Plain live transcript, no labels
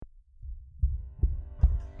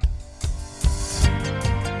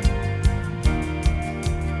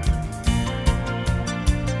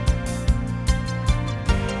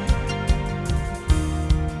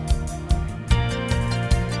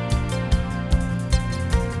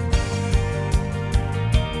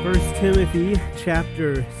1 Timothy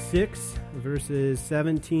chapter 6, verses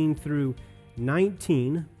 17 through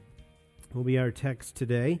 19 will be our text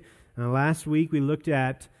today. Last week we looked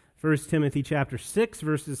at 1 Timothy chapter 6,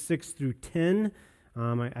 verses 6 through 10.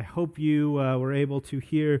 I hope you were able to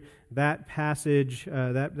hear that passage,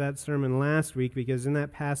 that sermon last week, because in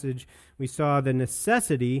that passage we saw the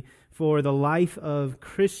necessity for the life of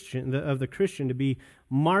the Christian to be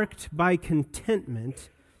marked by contentment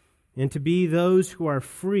and to be those who are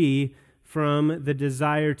free from the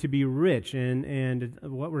desire to be rich. And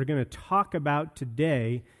what we're going to talk about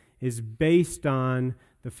today is based on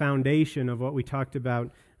the foundation of what we talked about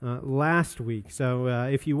last week. So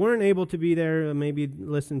if you weren't able to be there, maybe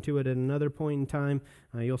listen to it at another point in time.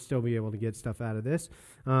 You'll still be able to get stuff out of this.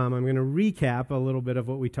 I'm going to recap a little bit of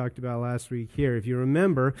what we talked about last week here. If you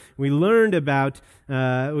remember, we learned about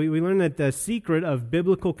we learned that the secret of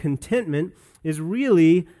biblical contentment is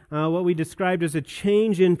really what we described as a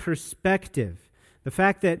change in perspective. The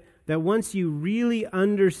fact that once you really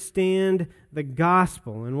understand the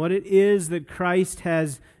gospel and what it is that Christ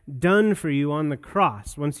has done for you on the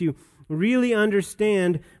cross, once you really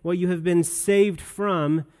understand what you have been saved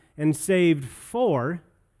from and saved for,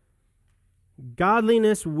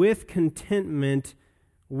 godliness with contentment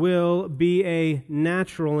will be a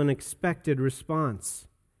natural and expected response.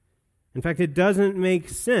 In fact, it doesn't make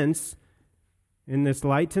sense in this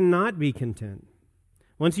light to not be content.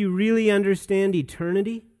 Once you really understand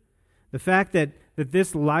eternity, the fact that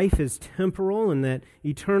this life is temporal and that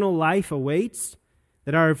eternal life awaits,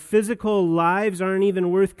 that our physical lives aren't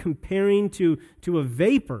even worth comparing to a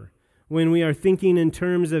vapor when we are thinking in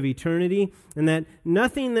terms of eternity, and that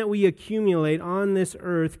nothing that we accumulate on this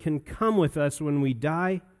earth can come with us when we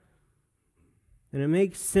die, then it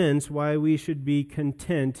makes sense why we should be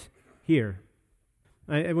content here.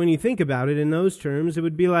 When you think about it in those terms, it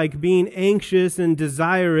would be like being anxious and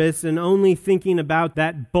desirous and only thinking about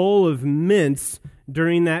that bowl of mints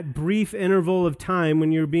during that brief interval of time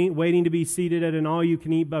when you're waiting to be seated at an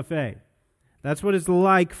all-you-can-eat buffet. That's what it's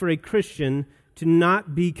like for a Christian to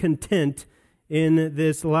not be content in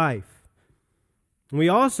this life. We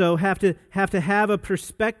also have to have a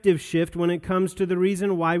perspective shift when it comes to the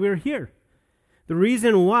reason why we're here. The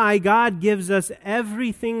reason why God gives us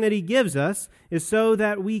everything that He gives us is so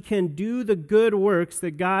that we can do the good works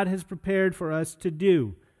that God has prepared for us to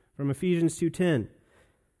do, from Ephesians 2:10.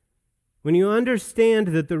 When you understand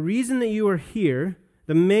that the reason that you are here,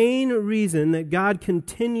 the main reason that God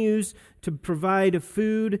continues to provide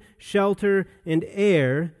food, shelter, and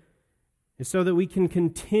air, is so that we can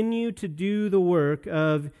continue to do the work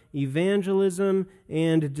of evangelism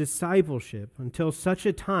and discipleship until such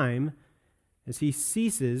a time as He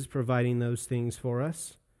ceases providing those things for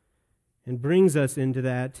us and brings us into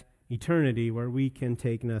that eternity where we can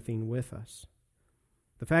take nothing with us.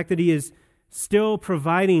 The fact that He is still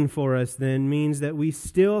providing for us then means that we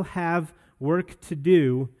still have work to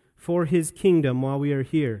do for His kingdom while we are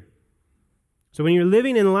here. So when you're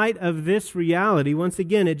living in light of this reality, once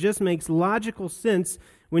again, it just makes logical sense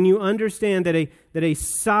when you understand that a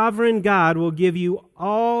sovereign God will give you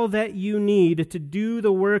all that you need to do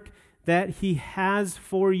the work that He has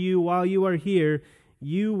for you while you are here.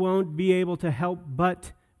 You won't be able to help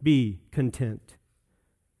but be content.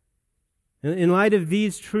 In light of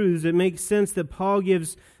these truths, it makes sense that Paul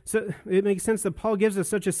gives us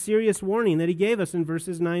such a serious warning that he gave us in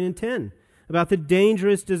verses 9 and 10 about the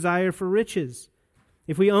dangerous desire for riches.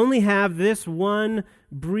 If we only have this one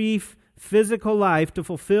brief physical life to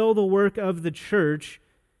fulfill the work of the church,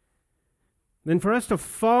 then for us to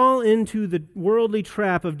fall into the worldly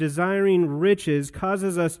trap of desiring riches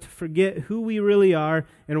causes us to forget who we really are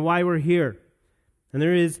and why we're here. And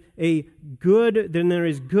there is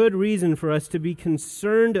good reason for us to be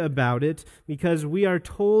concerned about it, because we are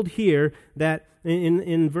told here that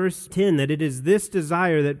in verse 10 that it is this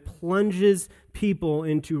desire that plunges people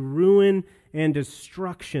into ruin and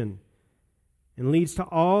destruction and leads to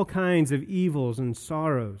all kinds of evils and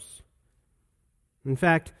sorrows. In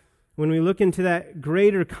fact, when we look into that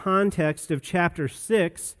greater context of chapter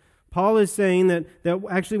 6, Paul is saying that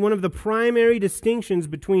actually one of the primary distinctions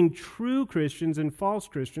between true Christians and false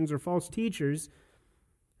Christians or false teachers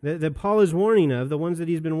that Paul is warning of, the ones that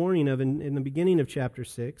he's been warning of in the beginning of chapter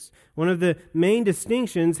 6, one of the main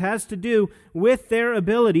distinctions has to do with their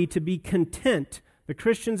ability to be content, the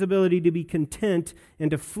Christian's ability to be content and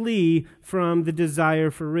to flee from the desire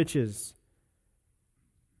for riches.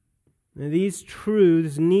 Now, these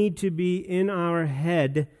truths need to be in our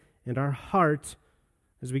head and our heart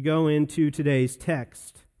as we go into today's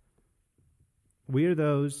text. We are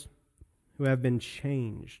those who have been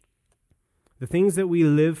changed. The things that we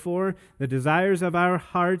live for, the desires of our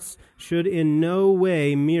hearts, should in no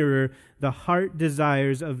way mirror the heart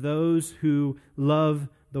desires of those who love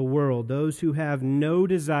the world, those who have no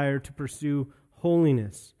desire to pursue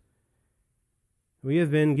holiness. We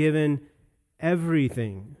have been given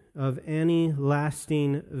everything of any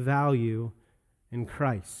lasting value in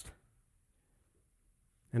Christ.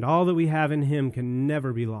 And all that we have in Him can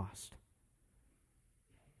never be lost.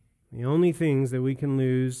 The only things that we can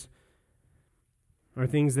lose are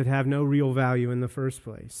things that have no real value in the first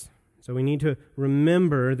place. So we need to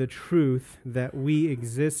remember the truth that we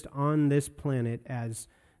exist on this planet as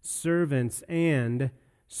servants and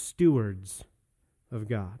stewards of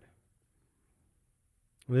God.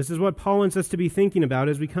 This is what Paul wants us to be thinking about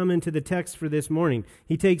as we come into the text for this morning.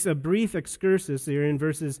 He takes a brief excursus here in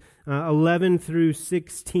verses 11 through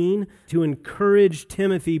 16 to encourage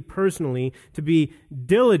Timothy personally to be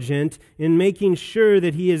diligent in making sure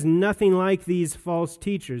that he is nothing like these false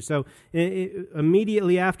teachers. So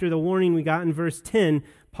immediately after the warning we got in verse 10,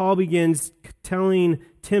 Paul begins telling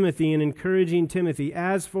Timothy and encouraging Timothy,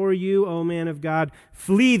 "As for you, O man of God,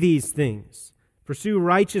 flee these things. Pursue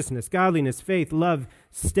righteousness, godliness, faith, love,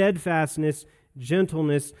 steadfastness,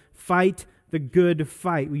 gentleness. Fight the good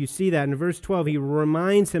fight." Well, you see that in verse 12. He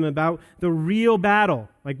reminds him about the real battle,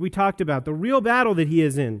 like we talked about, the real battle that he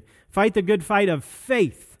is in. Fight the good fight of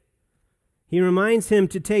faith. He reminds him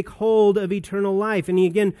to take hold of eternal life. And he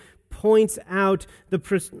again points out the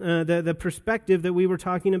perspective that we were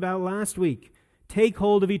talking about last week. Take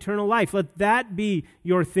hold of eternal life. Let that be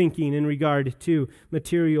your thinking in regard to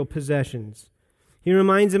material possessions. He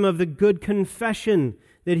reminds him of the good confession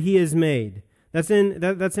that he has made. That's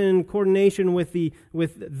in coordination with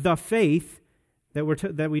the faith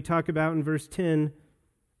that we talk about in verse 10,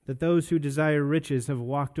 that those who desire riches have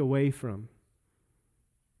walked away from.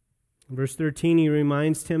 In verse 13, he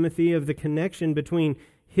reminds Timothy of the connection between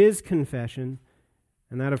his confession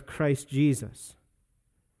and that of Christ Jesus.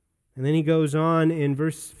 And then he goes on in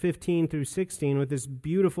verse 15 through 16 with this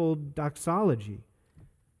beautiful doxology.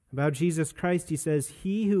 About Jesus Christ, he says,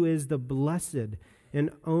 "He who is the blessed and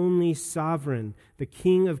only sovereign, the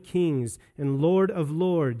King of kings and Lord of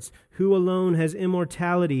lords, who alone has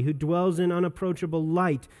immortality, who dwells in unapproachable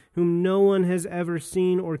light, whom no one has ever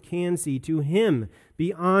seen or can see, to him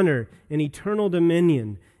be honor and eternal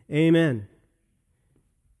dominion. Amen."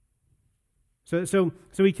 So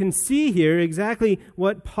we can see here exactly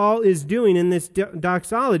what Paul is doing in this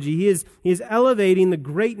doxology. He is elevating the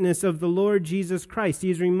greatness of the Lord Jesus Christ.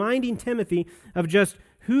 He is reminding Timothy of just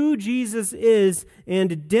who Jesus is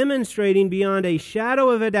and demonstrating beyond a shadow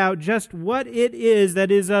of a doubt just what it is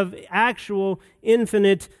that is of actual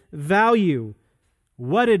infinite value.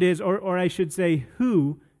 What it is, or I should say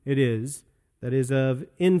who it is, that is of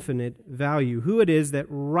infinite value, who it is that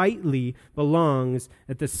rightly belongs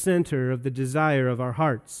at the center of the desire of our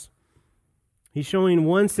hearts. He's showing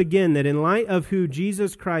once again that in light of who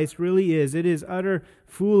Jesus Christ really is, it is utter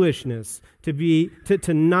foolishness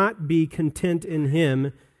to not be content in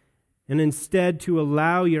Him, and instead to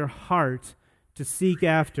allow your heart to seek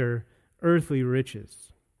after earthly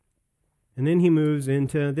riches. And then he moves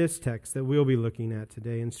into this text that we'll be looking at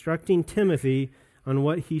today, instructing Timothy on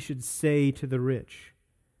what he should say to the rich.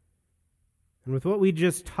 And with what we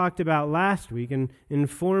just talked about last week and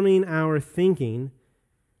informing our thinking,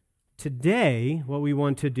 today what we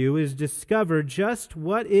want to do is discover just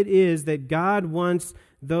what it is that God wants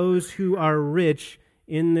those who are rich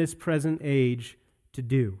in this present age to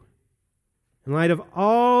do. In light of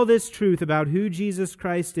all this truth about who Jesus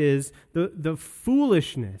Christ is, the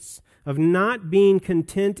foolishness of not being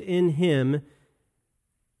content in Him,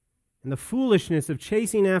 and the foolishness of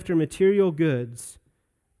chasing after material goods,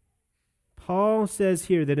 Paul says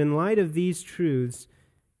here that in light of these truths,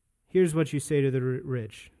 here's what you say to the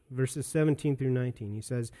rich. Verses 17 through 19. He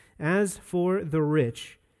says, "As for the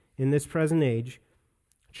rich in this present age,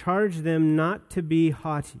 charge them not to be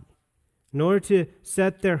haughty, nor to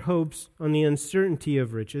set their hopes on the uncertainty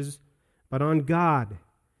of riches, but on God,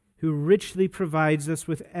 who richly provides us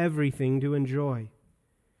with everything to enjoy.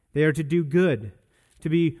 They are to do good, to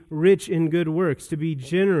be rich in good works, to be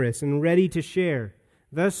generous and ready to share,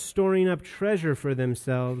 thus storing up treasure for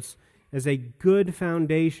themselves as a good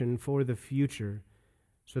foundation for the future,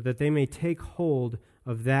 so that they may take hold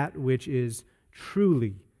of that which is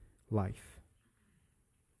truly life."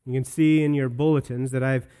 You can see in your bulletins that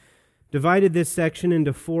I've divided this section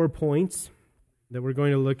into 4 points that we're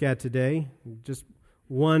going to look at today. Just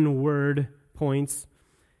one-word points: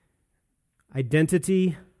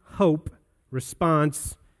 identity, hope,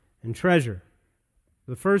 response, and treasure.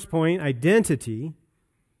 The first point, identity.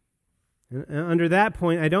 And under that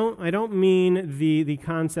point, I don't mean the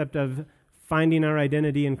concept of finding our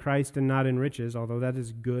identity in Christ and not in riches, although that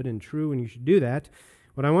is good and true and you should do that.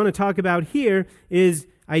 What I want to talk about here is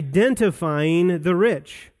identifying the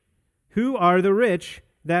rich. Who are the rich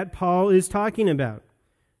that Paul is talking about?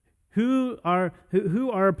 Who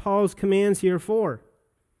are Paul's commands here for?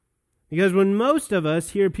 Because when most of us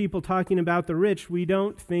hear people talking about the rich, we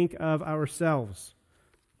don't think of ourselves.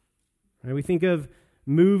 Right? We think of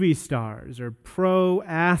movie stars or pro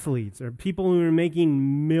athletes or people who are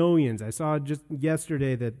making millions. I saw just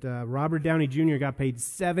yesterday that Robert Downey Jr. got paid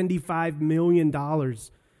 $75 million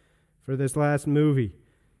for this last movie.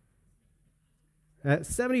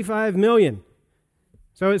 $75 million.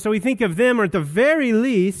 So we think of them, or at the very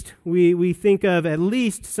least, we think of at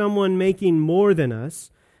least someone making more than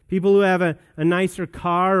us. People who have a nicer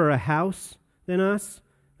car or a house than us.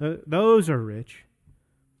 Those are rich.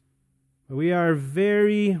 We are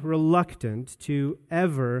very reluctant to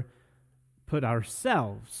ever put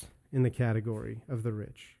ourselves in the category of the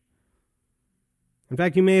rich. In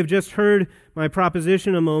fact, you may have just heard my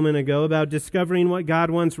proposition a moment ago about discovering what God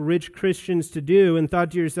wants rich Christians to do and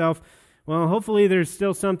thought to yourself, well, hopefully there's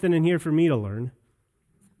still something in here for me to learn.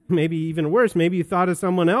 Maybe even worse, maybe you thought of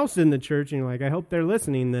someone else in the church and you're like, I hope they're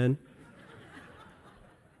listening then.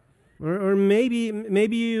 Or maybe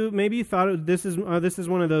you thought this is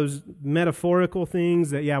one of those metaphorical things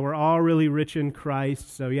that we're all really rich in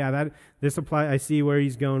Christ. So this apply. I see where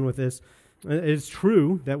he's going with this. It's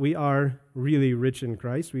true that we are really rich in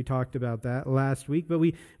Christ. We talked about that last week, but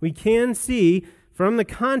we can see from the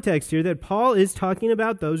context here that Paul is talking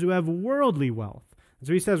about those who have worldly wealth.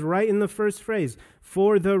 So he says right in the first phrase,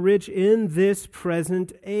 for the rich in this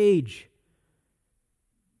present age.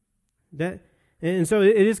 And so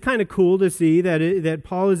it is kind of cool to see that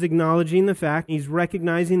Paul is acknowledging the fact, he's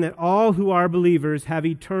recognizing that all who are believers have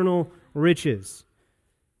eternal riches.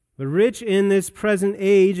 The rich in this present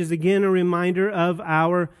age is again a reminder of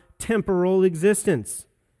our temporal existence,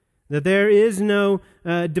 that there is no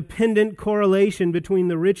dependent correlation between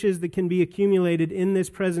the riches that can be accumulated in this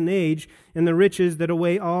present age and the riches that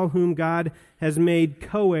await all whom God has made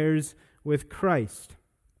co-heirs with Christ.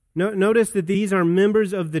 Notice that these are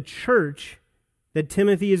members of the church that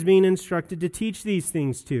Timothy is being instructed to teach these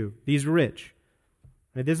things to, these rich.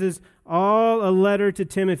 Right, this is all a letter to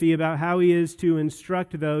Timothy about how he is to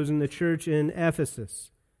instruct those in the church in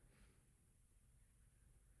Ephesus.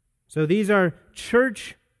 So these are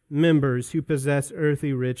church members who possess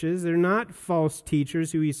earthly riches. They're not false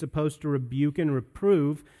teachers who he's supposed to rebuke and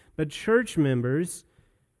reprove, but church members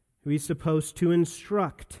who he's supposed to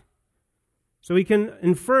instruct. So we can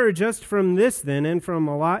infer just from this then, and from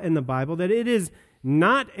a lot in the Bible, that it is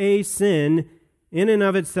not a sin in and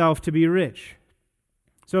of itself to be rich.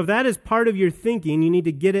 So if that is part of your thinking, you need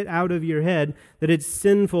to get it out of your head that it's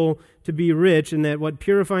sinful to be rich and that what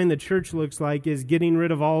purifying the church looks like is getting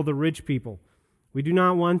rid of all the rich people. We do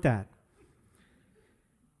not want that.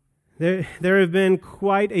 There have been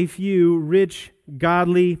quite a few rich,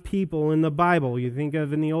 godly people in the Bible. You think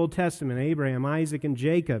of in the Old Testament, Abraham, Isaac, and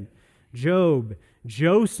Jacob. Job,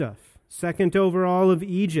 Joseph, second over all of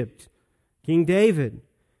Egypt, King David.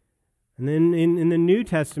 And then in the New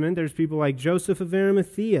Testament, there's people like Joseph of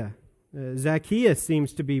Arimathea. Zacchaeus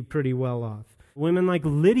seems to be pretty well off. Women like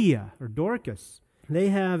Lydia or Dorcas. They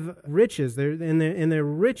have riches, and their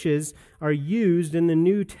riches are used in the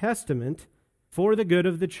New Testament for the good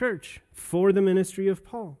of the church, for the ministry of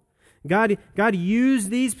Paul. God used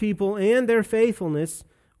these people and their faithfulness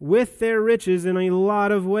with their riches in a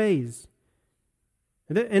lot of ways.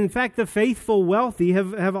 In fact, the faithful wealthy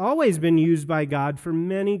have always been used by God for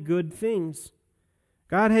many good things.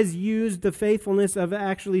 God has used the faithfulness of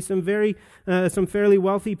actually some fairly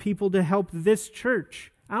wealthy people to help this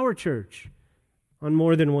church, our church, on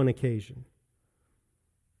more than one occasion.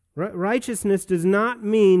 Righteousness does not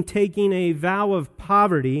mean taking a vow of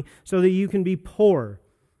poverty so that you can be poor.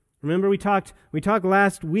 Remember we talked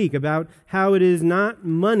last week about how it is not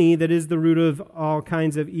money that is the root of all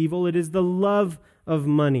kinds of evil. It is the love of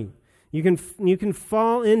money. You can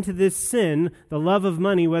fall into this sin, the love of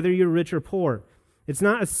money, whether you're rich or poor. It's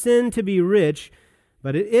not a sin to be rich,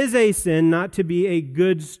 but it is a sin not to be a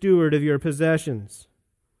good steward of your possessions.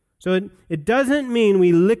 So it doesn't mean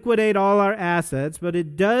we liquidate all our assets, but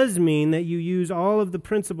it does mean that you use all of the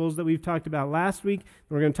principles that we've talked about last week,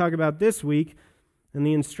 and we're going to talk about this week, and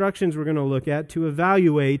the instructions we're going to look at to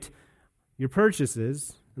evaluate your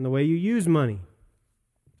purchases and the way you use money.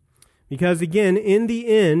 Because again, in the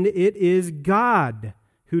end, it is God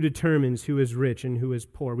who determines who is rich and who is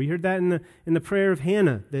poor. We heard that in the prayer of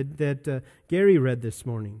Hannah that Gary read this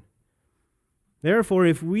morning. Therefore,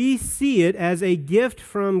 if we see it as a gift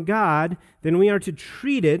from God, then we are to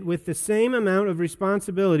treat it with the same amount of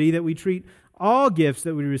responsibility that we treat all gifts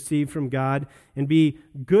that we receive from God, and be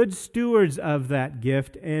good stewards of that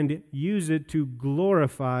gift and use it to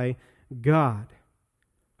glorify God.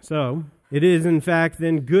 So, it is in fact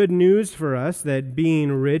then good news for us that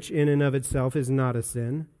being rich in and of itself is not a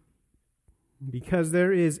sin, because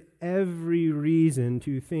there is every reason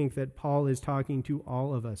to think that Paul is talking to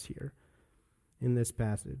all of us here in this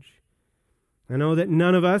passage. I know that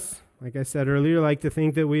none of us, like I said earlier, like to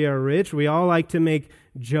think that we are rich. We all like to make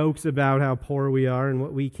jokes about how poor we are and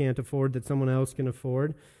what we can't afford that someone else can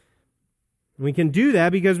afford. And we can do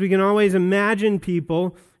that because we can always imagine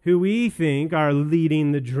people who we think are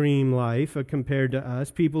leading the dream life compared to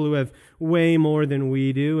us, people who have way more than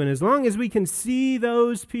we do. And as long as we can see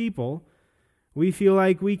those people, we feel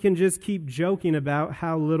like we can just keep joking about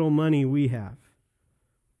how little money we have.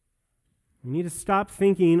 We need to stop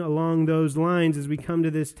thinking along those lines as we come to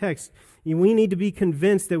this text. We need to be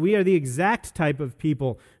convinced that we are the exact type of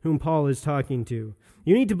people whom Paul is talking to.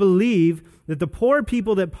 You need to believe that the poor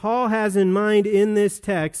people that Paul has in mind in this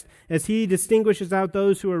text, as he distinguishes out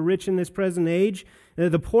those who are rich in this present age,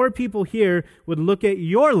 the poor people here would look at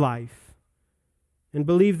your life and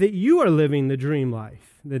believe that you are living the dream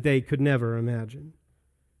life that they could never imagine.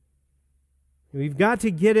 We've got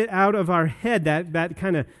to get it out of our head, that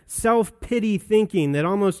kind of self-pity thinking that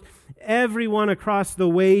almost everyone across the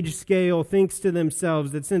wage scale thinks to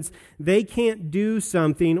themselves that since they can't do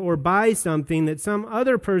something or buy something that some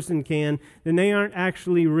other person can, then they aren't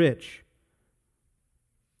actually rich.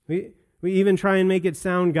 We even try and make it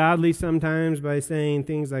sound godly sometimes by saying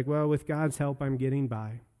things like, well, with God's help, I'm getting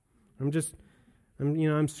by.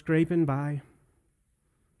 I'm scraping by.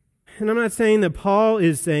 And I'm not saying that Paul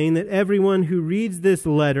is saying that everyone who reads this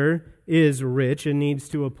letter is rich and needs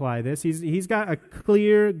to apply this. He's got a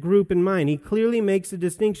clear group in mind. He clearly makes a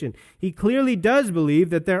distinction. He clearly does believe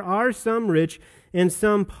that there are some rich and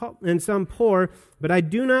some poor, but I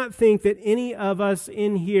do not think that any of us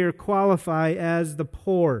in here qualify as the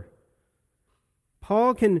poor.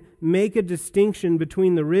 Paul can make a distinction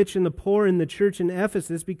between the rich and the poor in the church in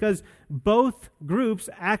Ephesus because both groups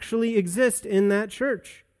actually exist in that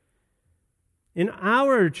church. In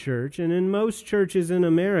our church, and in most churches in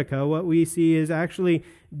America, what we see is actually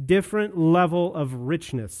different level of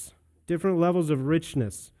richness, different levels of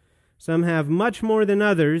richness. Some have much more than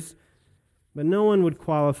others, but no one would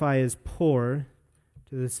qualify as poor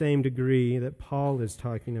to the same degree that Paul is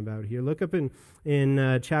talking about here. Look up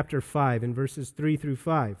in chapter 5, in verses 3 through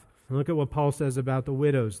 5. And look at what Paul says about the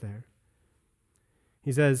widows there.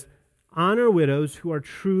 He says, "Honor widows who are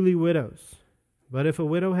truly widows. But if a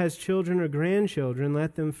widow has children or grandchildren,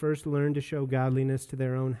 let them first learn to show godliness to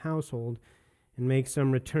their own household and make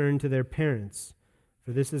some return to their parents,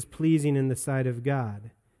 for this is pleasing in the sight of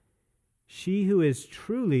God. She who is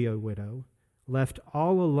truly a widow, left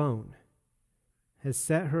all alone, has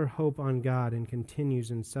set her hope on God and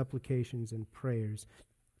continues in supplications and prayers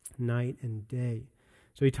night and day."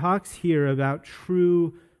 So he talks here about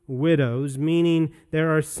true widows, meaning there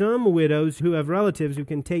are some widows who have relatives who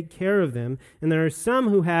can take care of them, and there are some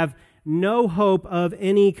who have no hope of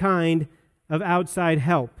any kind of outside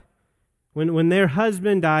help. When their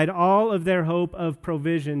husband died, all of their hope of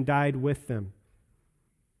provision died with them.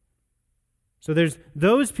 So there's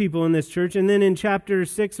those people in this church, and then in chapter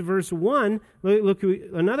 6, verse 1, look at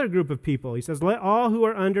another group of people. He says, "Let all who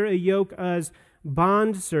are under a yoke as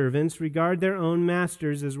bondservants regard their own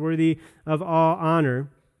masters as worthy of all honor,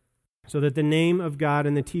 so that the name of God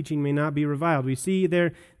and the teaching may not be reviled." We see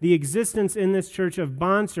there the existence in this church of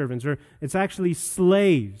bondservants, or it's actually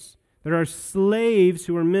slaves. There are slaves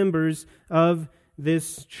who are members of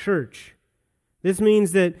this church. This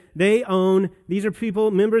means that these are people,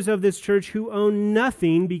 members of this church, who own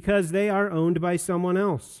nothing because they are owned by someone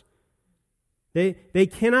else. They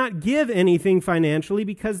cannot give anything financially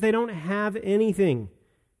because they don't have anything.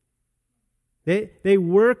 They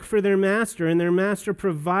work for their master, and their master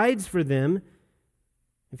provides for them,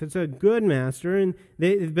 if it's a good master,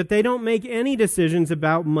 but they don't make any decisions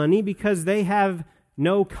about money because they have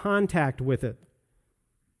no contact with it.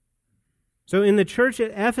 So in the church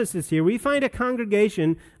at Ephesus here, we find a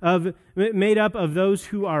congregation made up of those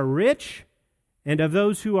who are rich and of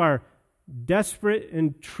those who are desperate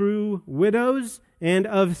and true widows and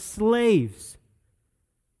of slaves,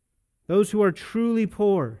 those who are truly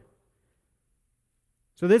poor.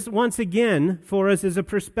 So this, once again, for us is a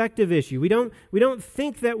perspective issue. We don't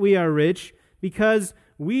think that we are rich because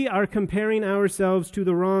we are comparing ourselves to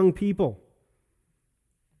the wrong people.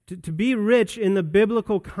 To be rich in the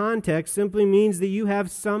biblical context simply means that you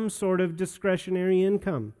have some sort of discretionary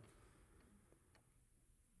income.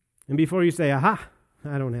 And before you say, aha,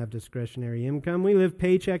 I don't have discretionary income. We live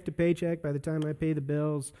paycheck to paycheck. By the time I pay the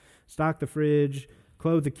bills, stock the fridge,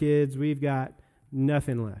 clothe the kids, we've got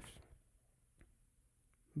nothing left.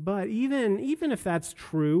 But even if that's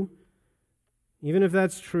true,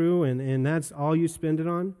 and that's all you spend it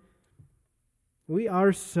on, we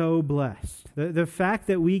are so blessed. The fact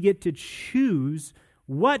that we get to choose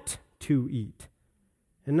what to eat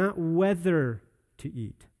and not whether to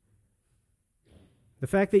eat. The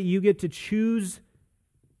fact that you get to choose,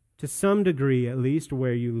 to some degree at least,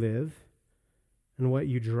 where you live and what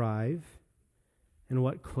you drive and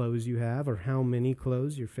what clothes you have or how many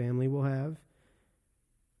clothes your family will have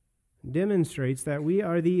demonstrates that we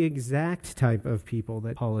are the exact type of people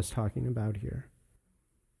that Paul is talking about here.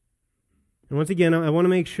 And once again, I want to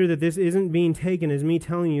make sure that this isn't being taken as me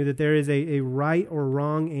telling you that there is a right or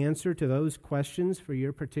wrong answer to those questions for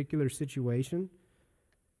your particular situation.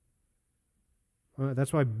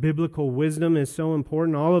 That's why biblical wisdom is so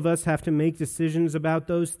important. All of us have to make decisions about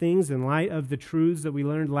those things in light of the truths that we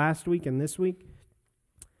learned last week and this week.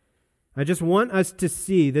 I just want us to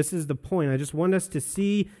see, this is the point, I just want us to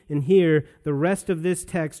see and hear the rest of this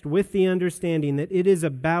text with the understanding that it is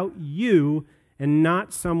about you and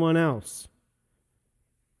not someone else.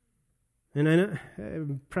 And I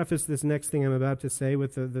preface this next thing I'm about to say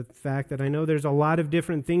with the fact that I know there's a lot of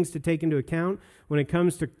different things to take into account when it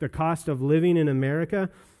comes to the cost of living in America.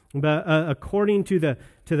 But according to the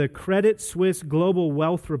Credit Suisse Global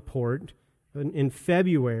Wealth Report in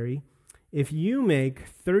February, if you make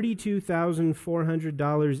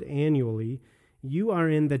 $32,400 annually, you are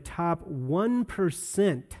in the top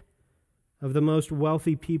 1% of the most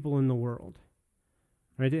wealthy people in the world.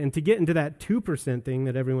 Right? And to get into that 2% thing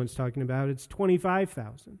that everyone's talking about, it's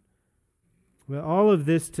 $25,000. Well, all of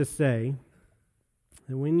this to say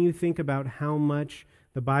that when you think about how much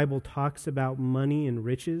the Bible talks about money and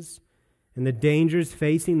riches and the dangers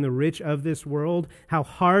facing the rich of this world, how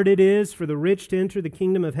hard it is for the rich to enter the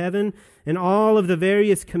kingdom of heaven, and all of the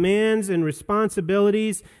various commands and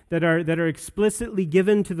responsibilities that are explicitly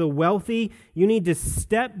given to the wealthy, you need to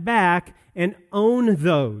step back and own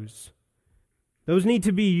those. Those need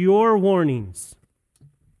to be your warnings.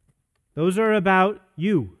 Those are about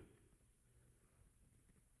you.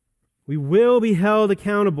 We will be held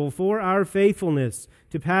accountable for our faithfulness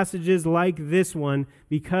to passages like this one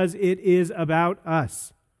because it is about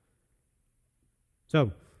us.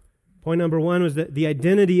 So, point number one was the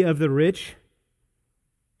identity of the rich.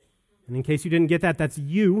 And in case you didn't get that, that's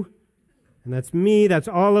you. And that's me. That's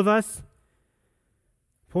all of us.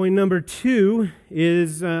 Point number two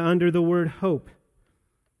is under the word hope.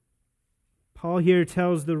 Paul here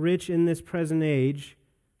tells the rich in this present age,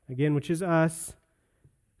 again, which is us,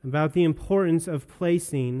 about the importance of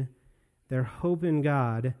placing their hope in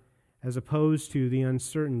God as opposed to the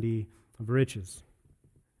uncertainty of riches.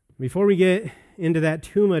 Before we get into that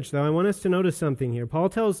too much, though, I want us to notice something here. Paul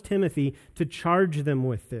tells Timothy to charge them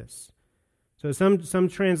with this. So some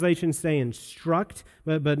translations say instruct,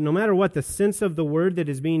 but no matter what, the sense of the word that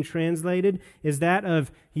is being translated is that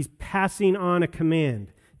of he's passing on a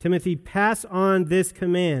command. Timothy, pass on this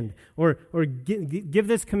command, or give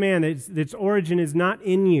this command that its origin is not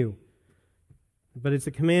in you, but it's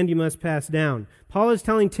a command you must pass down. Paul is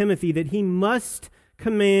telling Timothy that he must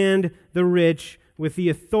command the rich with the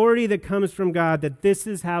authority that comes from God that this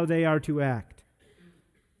is how they are to act.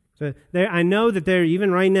 So I know that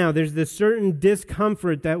even right now, there's this certain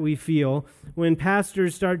discomfort that we feel when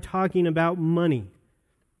pastors start talking about money.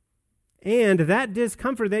 And that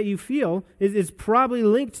discomfort that you feel is probably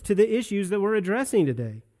linked to the issues that we're addressing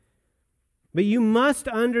today. But you must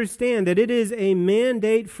understand that it is a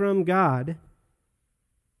mandate from God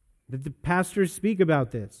that the pastors speak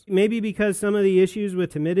about this. Maybe because some of the issues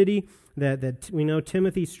with timidity that we know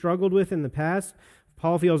Timothy struggled with in the past,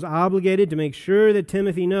 Paul feels obligated to make sure that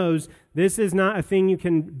Timothy knows this is not a thing you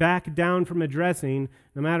can back down from addressing,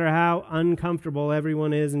 no matter how uncomfortable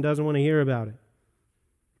everyone is and doesn't want to hear about it.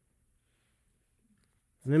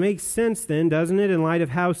 And it makes sense then, doesn't it, in light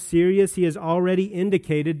of how serious he has already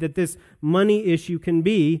indicated that this money issue can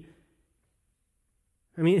be.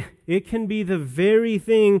 I mean, it can be the very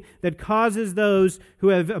thing that causes those who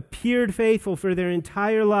have appeared faithful for their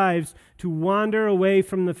entire lives to wander away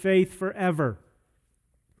from the faith forever.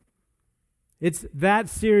 It's that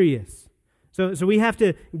serious. So we have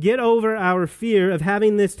to get over our fear of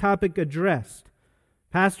having this topic addressed.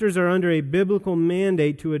 Pastors are under a biblical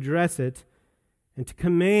mandate to address it and to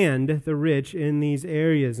command the rich in these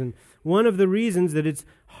areas. And one of the reasons that it's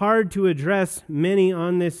hard to address many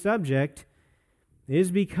on this subject is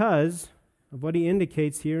because of what he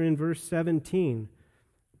indicates here in verse 17.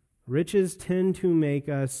 Riches tend to make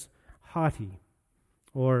us haughty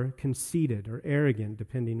or conceited or arrogant,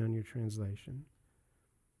 depending on your translation.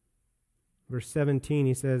 Verse 17,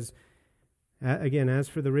 he says, again, as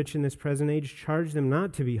for the rich in this present age, charge them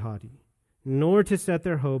not to be haughty, nor to set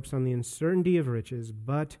their hopes on the uncertainty of riches,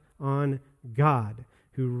 but on God,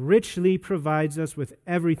 who richly provides us with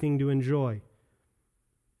everything to enjoy.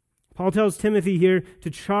 Paul tells Timothy here to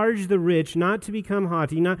charge the rich not to become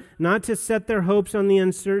haughty, not to set their hopes on the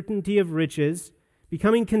uncertainty of riches.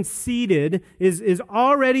 Becoming conceited is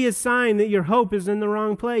already a sign that your hope is in the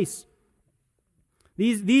wrong place.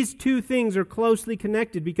 These two things are closely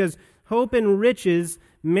connected because hope and riches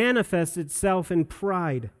manifests itself in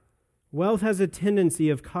pride. Wealth has a tendency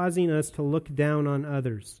of causing us to look down on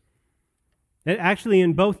others. Actually,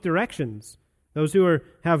 in both directions. Those who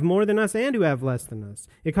have more than us and who have less than us.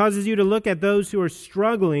 It causes you to look at those who are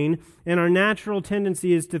struggling, and our natural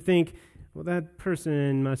tendency is to think, well, that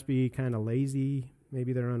person must be kind of lazy.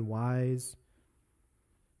 Maybe they're unwise.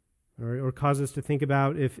 Or cause us to think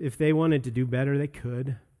about if they wanted to do better, they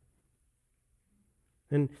could.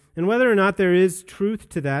 And whether or not there is truth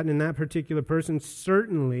to that in that particular person,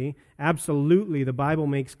 certainly, absolutely, the Bible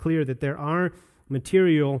makes clear that there are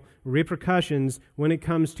material repercussions when it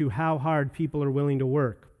comes to how hard people are willing to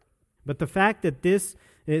work. But the fact that this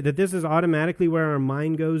is automatically where our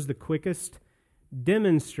mind goes the quickest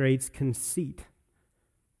demonstrates conceit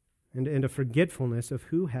and a forgetfulness of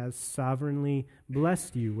who has sovereignly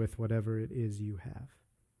blessed you with whatever it is you have.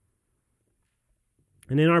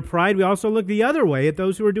 And in our pride, we also look the other way at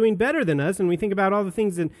those who are doing better than us, and we think about all the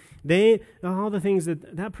things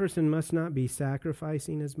that person must not be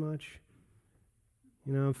sacrificing as much,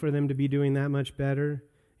 for them to be doing that much better.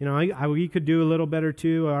 We could do a little better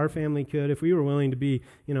too. Our family could, if we were willing to be,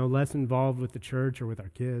 less involved with the church or with our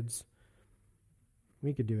kids.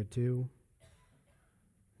 We could do it too.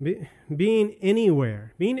 Being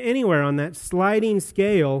anywhere on that sliding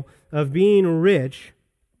scale of being rich,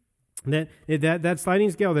 that sliding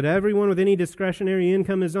scale that everyone with any discretionary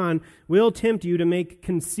income is on, will tempt you to make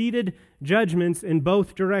conceited judgments in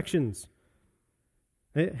both directions.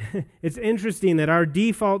 It's interesting that our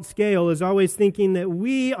default scale is always thinking that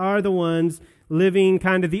we are the ones living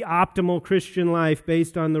kind of the optimal Christian life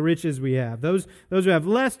based on the riches we have. Those who have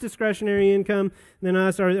less discretionary income than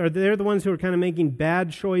us they're the ones who are kind of making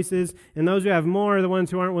bad choices, and those who have more are the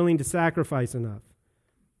ones who aren't willing to sacrifice enough.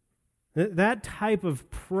 That type of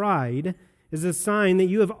pride is a sign that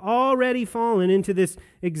you have already fallen into this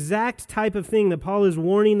exact type of thing that Paul is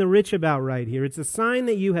warning the rich about right here. It's a sign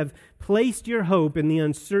that you have placed your hope in the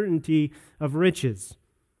uncertainty of riches.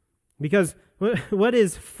 Because what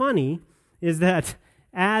is funny is that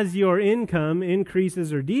as your income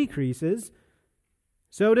increases or decreases,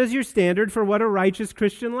 so does your standard for what a righteous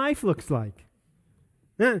Christian life looks like.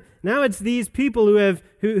 Now it's these people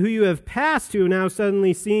who you have passed who now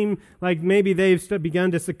suddenly seem like maybe they've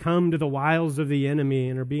begun to succumb to the wiles of the enemy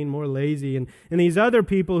and are being more lazy. And these other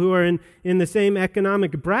people who are in the same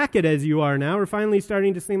economic bracket as you are now are finally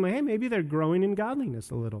starting to seem like, hey, maybe they're growing in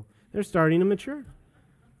godliness a little. They're starting to mature.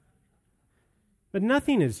 But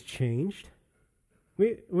nothing has changed.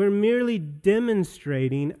 We're merely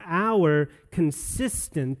demonstrating our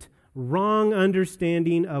consistent wrong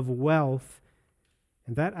understanding of wealth,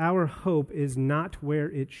 and that our hope is not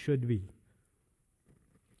where it should be.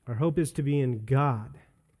 Our hope is to be in God,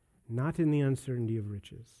 not in the uncertainty of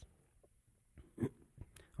riches.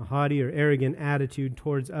 A haughty or arrogant attitude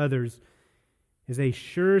towards others is a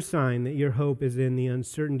sure sign that your hope is in the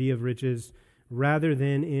uncertainty of riches rather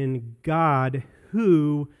than in God,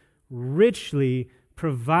 who richly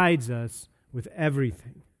provides us with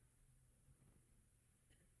everything.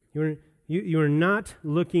 You are not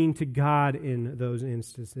looking to God in those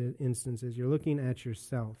instances. You're looking at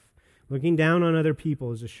yourself. Looking down on other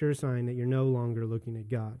people is a sure sign that you're no longer looking at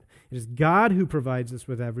God. It is God who provides us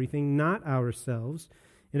with everything, not ourselves.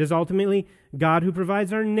 It is ultimately God who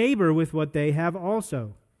provides our neighbor with what they have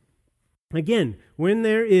also. Again, when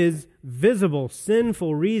there is visible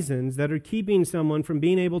sinful reasons that are keeping someone from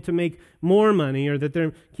being able to make more money, or that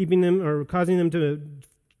they're keeping them or causing them to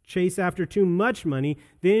chase after too much money,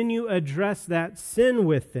 then you address that sin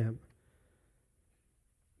with them.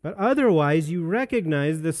 But otherwise, you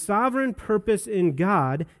recognize the sovereign purpose in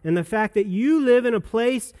God and the fact that you live in a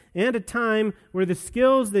place and a time where the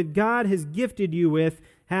skills that God has gifted you with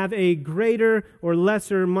have a greater or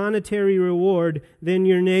lesser monetary reward than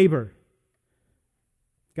your neighbor.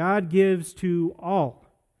 God gives to all,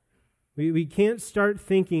 We can't start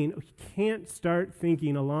thinking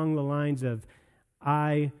along the lines of,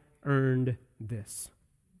 I earned this.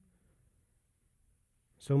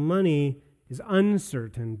 So money is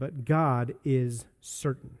uncertain, but God is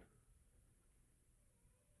certain.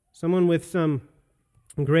 Someone with some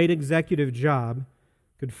great executive job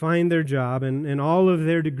could find their job and all of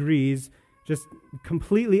their degrees just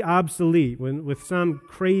completely obsolete with some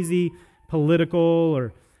crazy political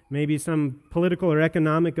or maybe some political or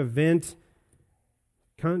economic event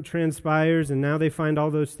transpires, and now they find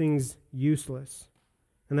all those things useless.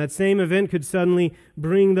 And that same event could suddenly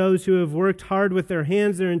bring those who have worked hard with their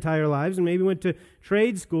hands their entire lives and maybe went to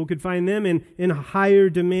trade school, could find them in higher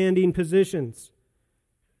demanding positions.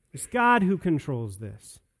 It's God who controls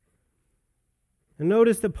this. And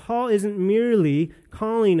notice that Paul isn't merely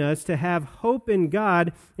calling us to have hope in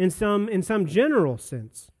God in some general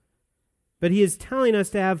sense, but he is telling us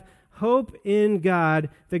to have hope in God,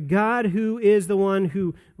 the God who is the one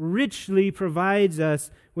who richly provides us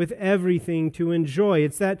with everything to enjoy.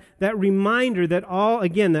 It's that reminder that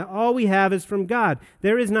all we have is from God.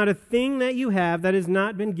 There is not a thing that you have that has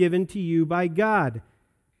not been given to you by God.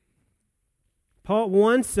 Paul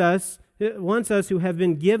wants us who have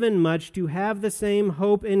been given much to have the same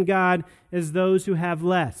hope in God as those who have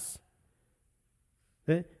less.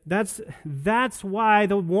 That's why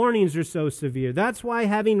the warnings are so severe. That's why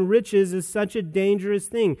having riches is such a dangerous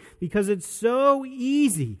thing, because it's so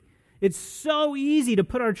easy. It's so easy to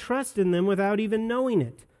put our trust in them without even knowing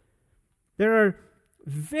it. There are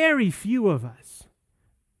very few of us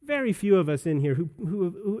in here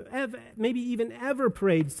who have maybe even ever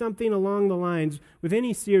prayed something along the lines with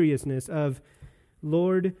any seriousness of,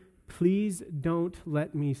 Lord, please don't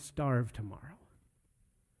let me starve tomorrow.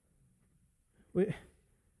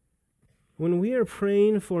 When we are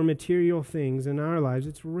praying for material things in our lives,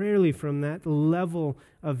 it's rarely from that level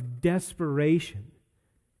of desperation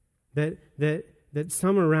that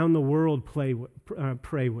some around the world pray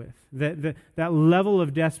with. That level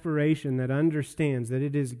of desperation that understands that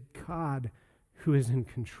it is God who is in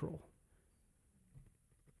control.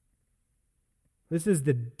 This is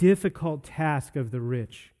the difficult task of the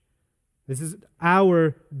rich. This is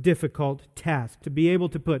our difficult task, to be able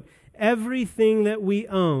to put everything that we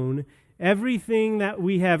own, everything that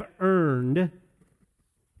we have earned,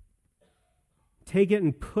 take it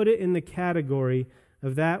and put it in the category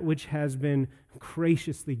of that which has been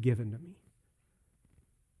graciously given to me.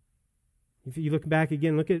 If you look back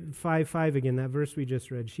again, look at 5:5 again, that verse we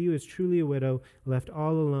just read. She who is truly a widow, left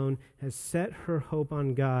all alone, has set her hope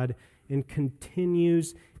on God and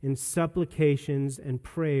continues in supplications and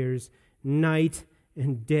prayers night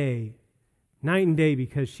and day. Night and day,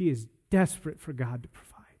 because she is desperate for God to provide.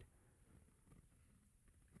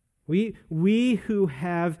 We who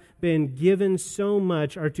have been given so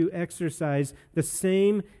much are to exercise the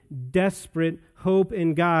same desperate hope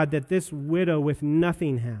in God that this widow with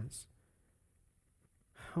nothing has.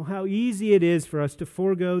 Oh, how easy it is for us to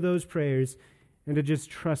forego those prayers and to just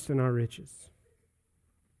trust in our riches.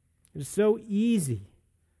 It is so easy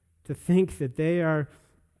to think that they're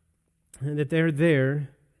there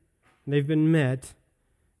and they've been met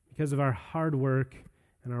because of our hard work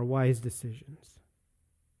and our wise decisions.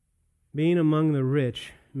 Being among the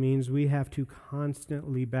rich means we have to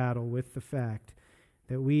constantly battle with the fact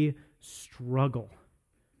that we struggle.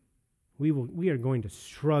 We are going to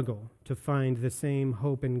struggle to find the same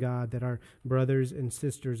hope in God that our brothers and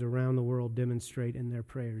sisters around the world demonstrate in their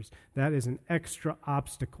prayers. That is an extra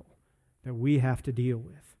obstacle that we have to deal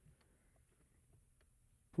with.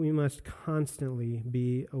 We must constantly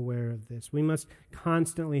be aware of this. We must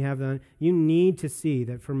constantly have that. You need to see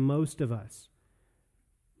that for most of us,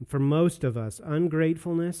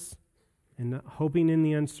 ungratefulness and hoping in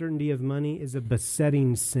the uncertainty of money is a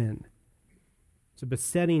besetting sin. It's a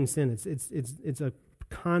besetting sin. It's a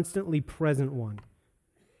constantly present one.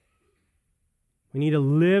 We need to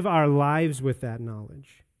live our lives with that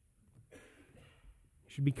knowledge.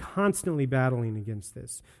 You should be constantly battling against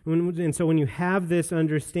this. And so when you have this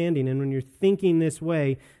understanding and when you're thinking this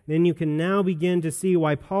way, then you can now begin to see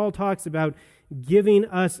why Paul talks about giving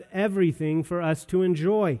us everything for us to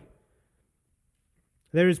enjoy.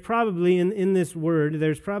 There's probably, in this word,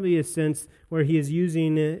 there's probably a sense where he is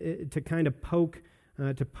using it to kind of poke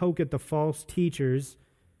at the false teachers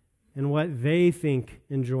and what they think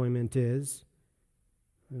enjoyment is,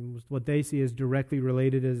 and what they see as directly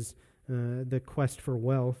related as the quest for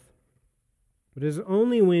wealth. But it is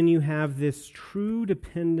only when you have this true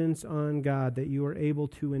dependence on God that you are able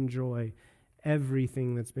to enjoy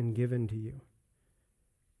everything that's been given to you.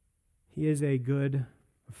 He is a good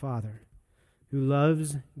Father who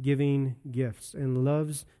loves giving gifts and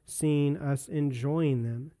loves seeing us enjoying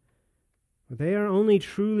them. But they are only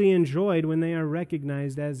truly enjoyed when they are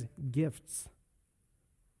recognized as gifts.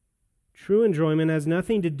 True enjoyment has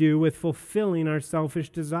nothing to do with fulfilling our selfish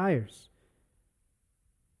desires.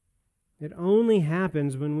 It only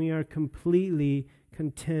happens when we are completely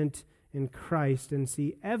content in Christ and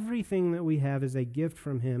see everything that we have as a gift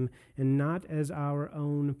from Him and not as our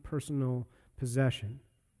own personal possession.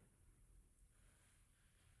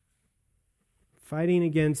 Fighting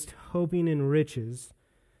against hoping in riches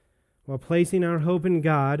while placing our hope in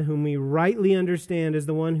God, whom we rightly understand as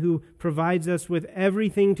the one who provides us with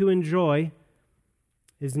everything to enjoy,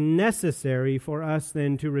 is necessary for us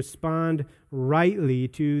then to respond rightly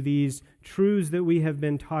to these truths that we have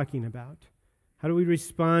been talking about. How do we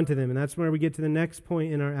respond to them? And that's where we get to the next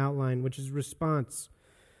point in our outline, which is response.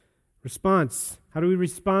 Response. How do we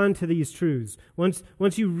respond to these truths? Once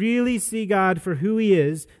you really see God for who He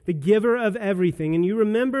is, the giver of everything, and you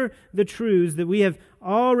remember the truths that we have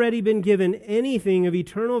already been given anything of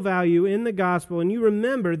eternal value in the gospel, and you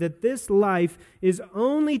remember that this life is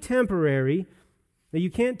only temporary, that you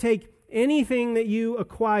can't take anything that you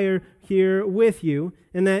acquire here with you,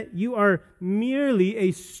 and that you are merely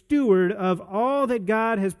a steward of all that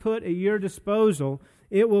God has put at your disposal,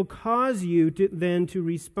 it will cause you to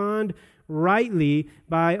respond rightly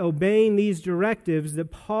by obeying these directives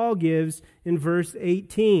that Paul gives in verse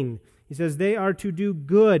 18. He says they are to do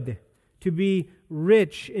good, to be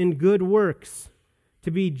rich in good works,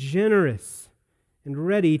 to be generous and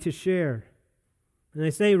ready to share. And I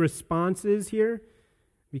say responses here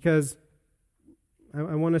because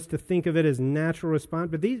I want us to think of it as natural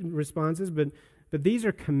response, but these responses, but these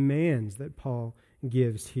are commands that Paul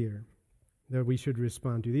gives here that we should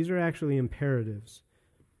respond to. These are actually imperatives.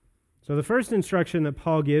 So the first instruction that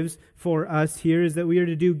Paul gives for us here is that we are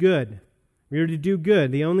to do good. We are to do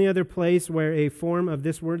good. The only other place where a form of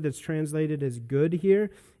this word that's translated as good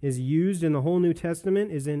here is used in the whole New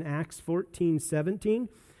Testament is in Acts 14:17,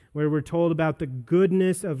 where we're told about the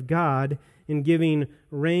goodness of God in giving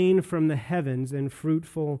rain from the heavens and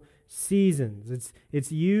fruitful seasons.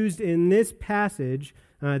 It's used in this passage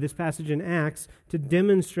in Acts, to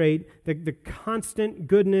demonstrate the constant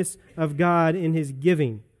goodness of God in His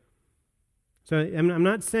giving. So I'm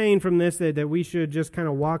not saying from this that we should just kind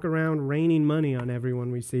of walk around raining money on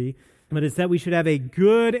everyone we see, but it's that we should have a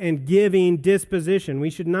good and giving disposition.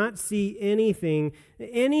 We should not see anything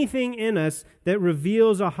in us that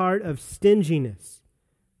reveals a heart of stinginess.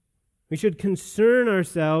 We should concern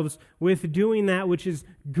ourselves with doing that which is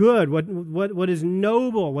good, what is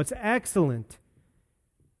noble, what's excellent,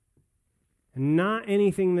 and not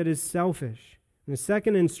anything that is selfish. And the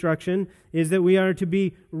second instruction is that we are to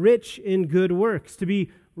be rich in good works, to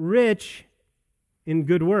be rich in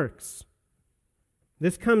good works.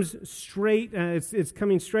 This comes straight, it's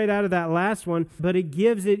coming straight out of that last one, but it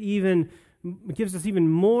gives us even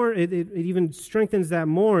more, it even strengthens that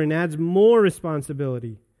more and adds more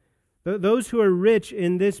responsibility. Those who are rich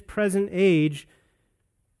in this present age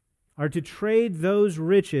are to trade those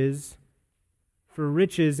riches for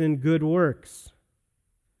riches in good works.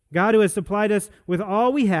 God, who has supplied us with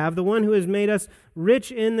all we have, the one who has made us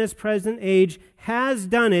rich in this present age, has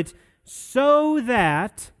done it so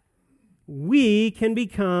that we can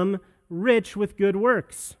become rich with good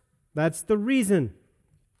works. That's the reason.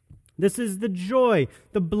 This is the joy,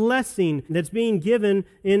 the blessing that's being given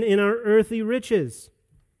in our earthly riches,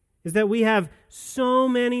 is that we have so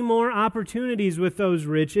many more opportunities with those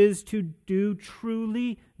riches to do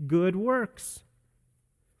truly good works.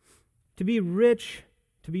 To be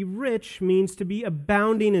rich means to be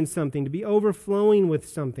abounding in something, to be overflowing with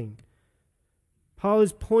something. Paul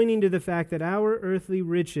is pointing to the fact that our earthly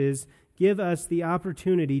riches give us the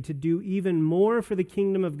opportunity to do even more for the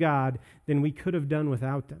kingdom of God than we could have done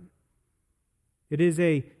without them. It is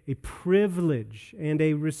a privilege and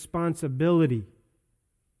a responsibility.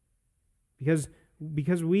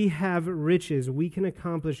 Because we have riches, we can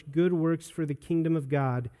accomplish good works for the kingdom of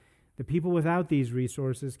God that people without these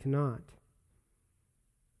resources cannot.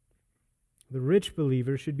 The rich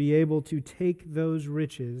believer should be able to take those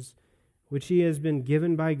riches which he has been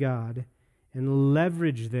given by God and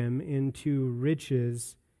leverage them into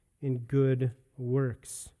riches in good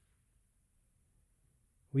works.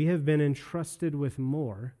 We have been entrusted with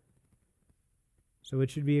more, so it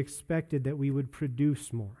should be expected that we would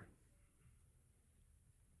produce more.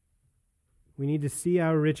 We need to see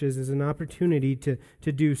our riches as an opportunity to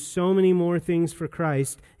do so many more things for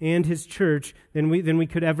Christ and His church than we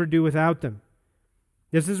could ever do without them.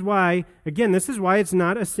 This is why it's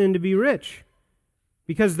not a sin to be rich.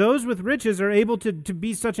 because those with riches are able to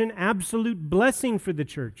be such an absolute blessing for the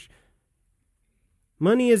church.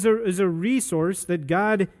 Money is a resource that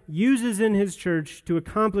God uses in His church to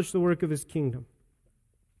accomplish the work of His kingdom.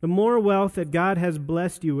 The more wealth that God has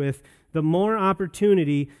blessed you with, the more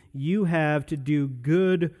opportunity you have to do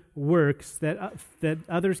good works that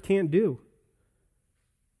others can't do.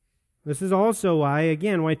 This is also why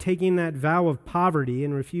taking that vow of poverty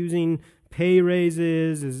and refusing pay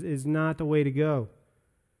raises is not the way to go.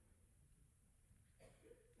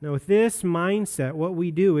 Now, with this mindset, what we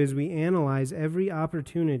do is we analyze every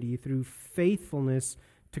opportunity through faithfulness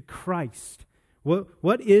to Christ.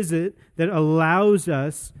 What is it that allows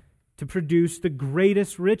us to produce the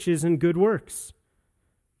greatest riches and good works?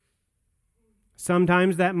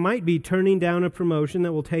 Sometimes that might be turning down a promotion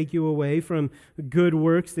that will take you away from good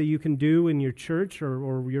works that you can do in your church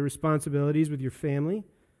or your responsibilities with your family.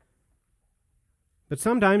 But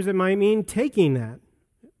sometimes it might mean taking that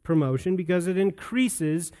promotion because it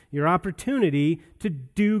increases your opportunity to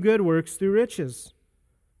do good works through riches.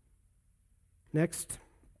 Next,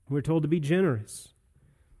 we're told to be generous.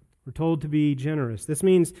 We're told to be generous. This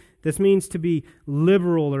means to be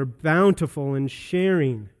liberal or bountiful in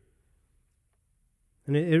sharing.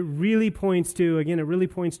 And it really points to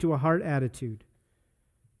a heart attitude.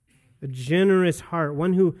 A generous heart,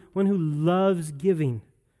 one who loves giving.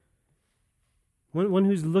 One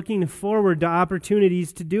who's looking forward to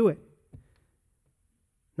opportunities to do it.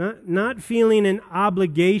 Not feeling an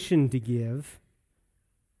obligation to give.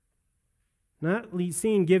 Not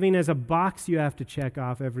seeing giving as a box you have to check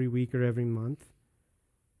off every week or every month.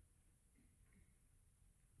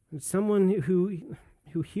 It's someone who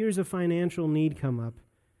hears a financial need come up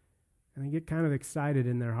and they get kind of excited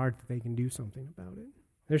in their heart that they can do something about it.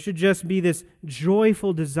 There should just be this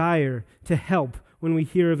joyful desire to help when we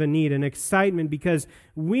hear of a need, an excitement, because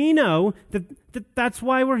we know that's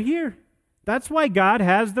why we're here. That's why God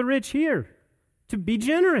has the rich here, to be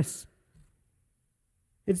generous.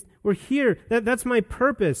 We're here. That's my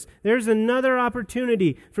purpose. There's another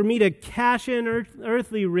opportunity for me to cash in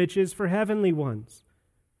earthly riches for heavenly ones.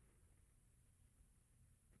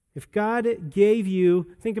 If God gave you,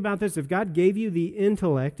 think about this, if God gave you the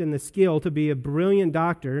intellect and the skill to be a brilliant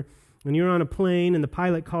doctor, when you're on a plane and the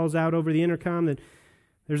pilot calls out over the intercom that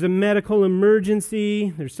there's a medical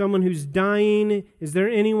emergency, there's someone who's dying, is there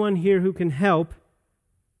anyone here who can help?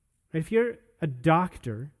 If you're a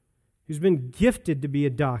doctor who's been gifted to be a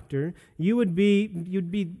doctor, you'd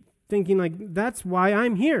be thinking like, that's why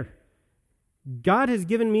I'm here. God has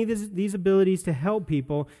given me these abilities to help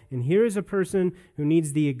people, and here is a person who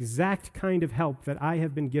needs the exact kind of help that I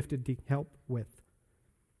have been gifted to help with.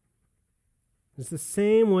 It's the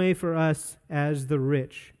same way for us as the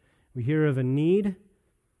rich. We hear of a need,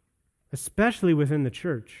 especially within the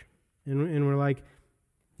church, and we're like,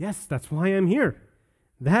 yes, that's why I'm here.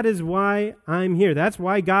 That is why I'm here. That's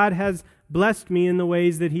why God has blessed me in the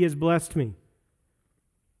ways that He has blessed me.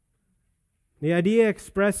 The idea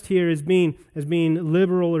expressed here as being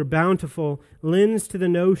liberal or bountiful lends to the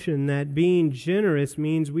notion that being generous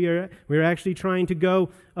means we are actually trying to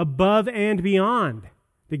go above and beyond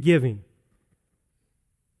the giving.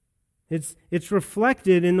 It's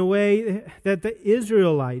reflected in the way that the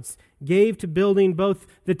Israelites gave to building both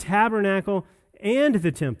the tabernacle and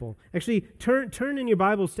the temple. Actually, turn in your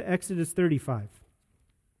Bibles to Exodus 35.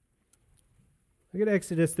 Look at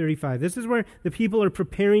Exodus 35. This is where the people are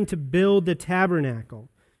preparing to build the tabernacle.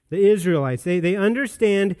 The Israelites, they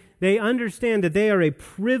understand that they are a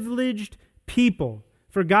privileged people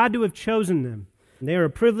for God to have chosen them. And they are a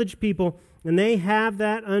privileged people, and they have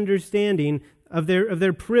that understanding of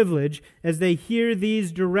their privilege as they hear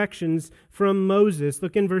these directions from Moses.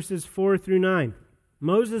 Look in verses 4 through 9.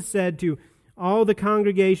 Moses said to all the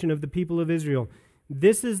congregation of the people of Israel,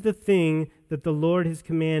 "This is the thing that the Lord has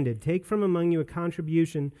commanded. Take from among you a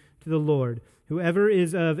contribution to the Lord. Whoever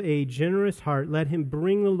is of a generous heart, let him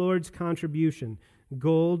bring the Lord's contribution,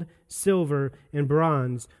 gold, silver, and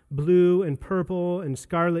bronze, blue and purple and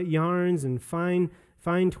scarlet yarns and fine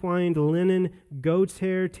twined linen, goat's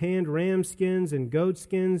hair, tanned ram skins and goat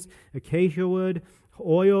skins, acacia wood,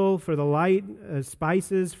 oil for the light,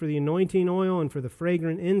 spices for the anointing oil and for the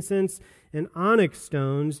fragrant incense, and onyx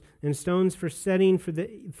stones and stones for setting for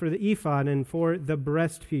the ephod and for the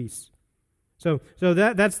breastpiece." So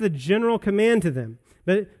that's the general command to them.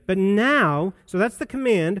 But now, so that's the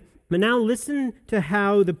command. But now listen to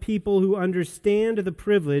how the people who understand the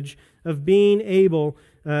privilege of being able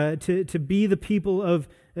to be the people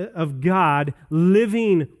of God,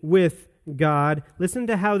 living with God, listen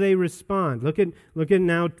to how they respond. Look at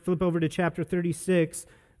now, flip over to chapter 36,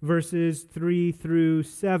 verses 3 through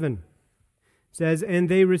 7. says, "And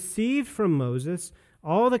they received from Moses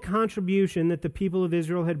all the contribution that the people of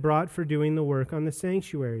Israel had brought for doing the work on the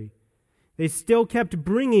sanctuary. They still kept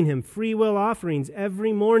bringing him free will offerings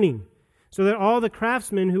every morning, so that all the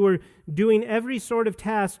craftsmen who were doing every sort of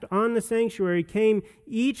task on the sanctuary came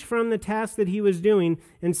each from the task that he was doing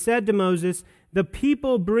and said to Moses, 'The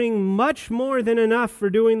people bring much more than enough for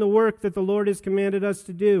doing the work that the Lord has commanded us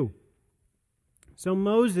to do.' So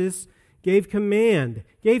Moses gave command,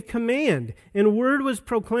 and word was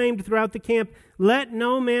proclaimed throughout the camp, 'Let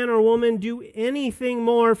no man or woman do anything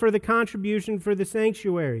more for the contribution for the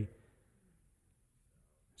sanctuary.'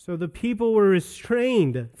 So the people were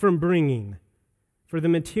restrained from bringing, for the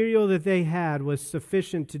material that they had was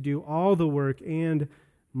sufficient to do all the work and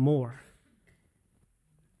more."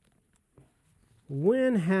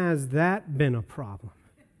 When has that been a problem?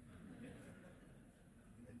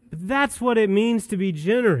 But that's what it means to be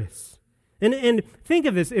generous. And think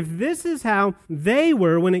of this. If this is how they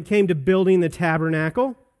were when it came to building the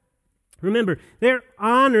tabernacle, remember, they're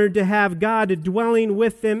honored to have God dwelling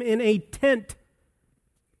with them in a tent.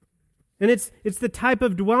 And it's the type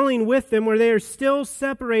of dwelling with them where they are still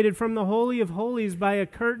separated from the Holy of Holies by a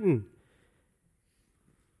curtain.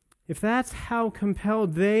 If that's how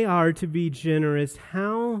compelled they are to be generous,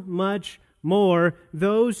 how much more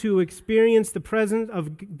those who experience the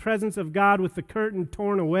presence of God with the curtain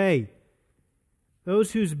torn away,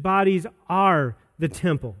 those whose bodies are the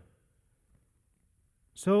temple.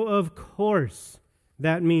 So of course,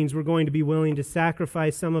 that means we're going to be willing to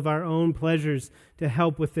sacrifice some of our own pleasures to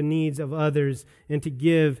help with the needs of others and to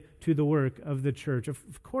give to the work of the church.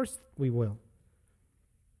 Of course we will.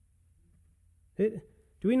 Do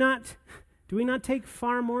we not take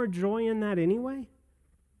far more joy in that anyway?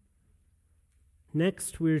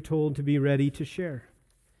 Next, we're told to be ready to share.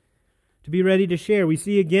 To be ready to share. We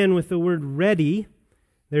see again with the word ready,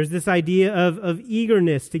 there's this idea of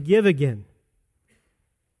eagerness to give again.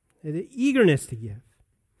 The eagerness to give.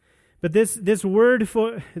 But this word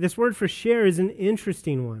for share is an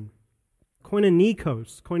interesting one.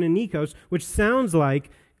 Koinonikos, which sounds like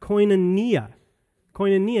koinonia.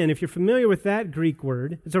 Koinonia, and if you're familiar with that Greek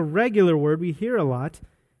word, it's a regular word we hear a lot.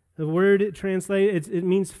 The word translated, it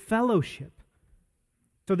means fellowship.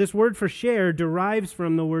 So this word for share derives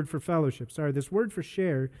from the word for fellowship. This word for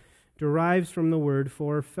share derives from the word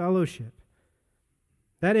for fellowship.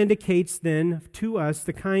 That indicates then to us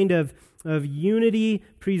the kind of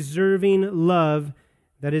unity-preserving love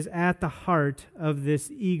that is at the heart of this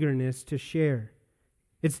eagerness to share.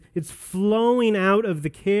 It's flowing out of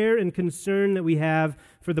the care and concern that we have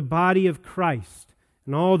for the body of Christ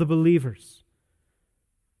and all the believers.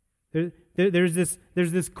 There's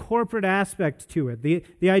this corporate aspect to it.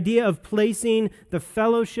 The idea of placing the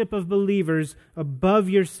fellowship of believers above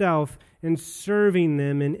yourself and serving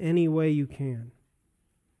them in any way you can.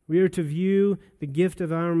 We are to view the gift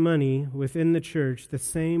of our money within the church the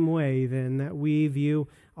same way then that we view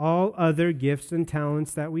all other gifts and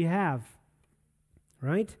talents that we have.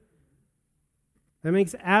 Right? That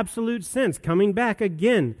makes absolute sense. Coming back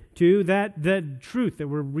again to that truth that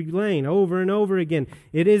we're relaying over and over again.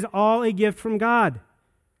 It is all a gift from God.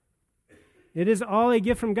 It is all a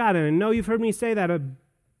gift from God. And I know you've heard me say that a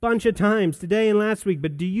bunch of times today and last week,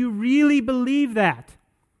 but do you really believe that?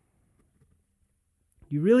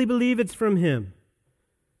 Do you really believe it's from Him?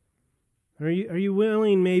 Are you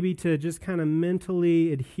willing maybe to just kind of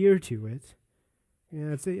mentally adhere to it?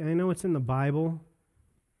 Yeah, I know it's in the Bible,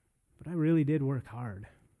 but I really did work hard.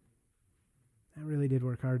 I really did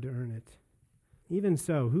work hard to earn it. Even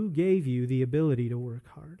so, who gave you the ability to work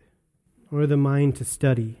hard or the mind to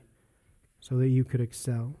study so that you could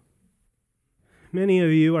excel? Many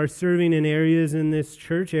of you are serving in areas in this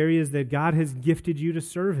church, areas that God has gifted you to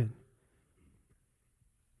serve in.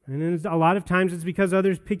 And then a lot of times it's because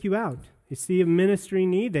others pick you out. They see a ministry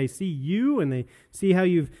need, they see you, and they see how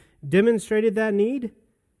you've demonstrated that need.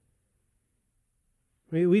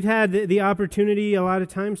 We've had the opportunity a lot of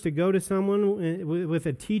times to go to someone with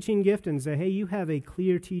a teaching gift and say, hey, you have a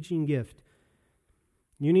clear teaching gift.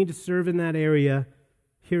 You need to serve in that area.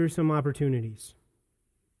 Here are some opportunities.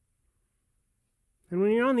 And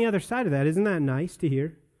when you're on the other side of that, isn't that nice to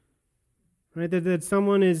hear? Right? That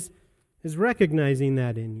someone is recognizing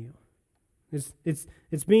that in you.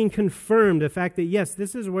 It's being confirmed, the fact that, yes,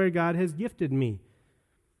 this is where God has gifted me.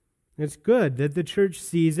 It's good that the church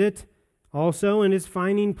sees it also and is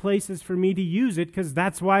finding places for me to use it because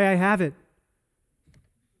that's why I have it.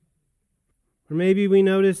 Or maybe we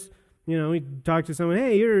notice, we talk to someone,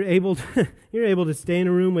 hey, you're able to stay in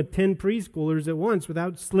a room with 10 preschoolers at once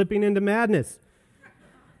without slipping into madness.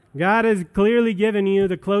 God has clearly given you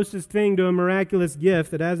the closest thing to a miraculous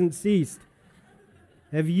gift that hasn't ceased.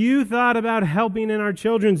 Have you thought about helping in our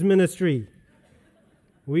children's ministry?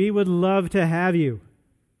 We would love to have you.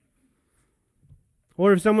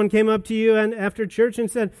 Or if someone came up to you after church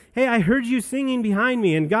and said, hey, I heard you singing behind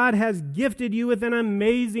me, and God has gifted you with an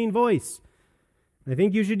amazing voice. I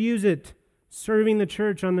think you should use it serving the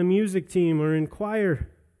church on the music team or in choir.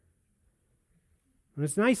 And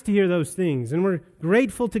it's nice to hear those things, and we're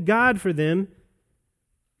grateful to God for them.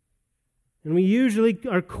 And we usually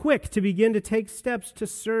are quick to begin to take steps to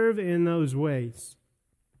serve in those ways.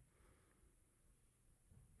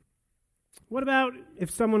 What about if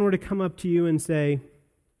someone were to come up to you and say,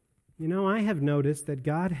 you know, I have noticed that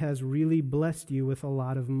God has really blessed you with a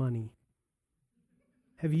lot of money.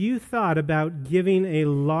 Have you thought about giving a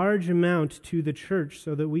large amount to the church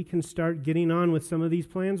so that we can start getting on with some of these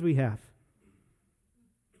plans we have?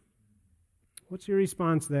 What's your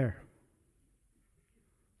response there?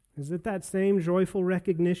 Is it that same joyful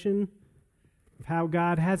recognition of how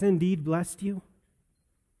God has indeed blessed you?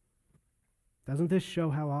 Doesn't this show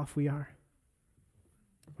how off we are?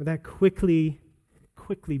 Would that quickly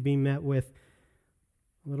be met with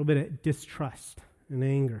a little bit of distrust and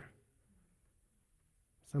anger?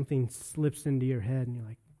 Something slips into your head and you're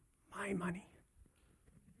like, my money.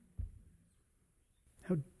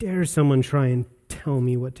 How dare someone try and tell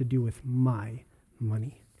me what to do with my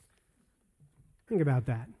money? Think about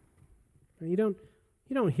that. You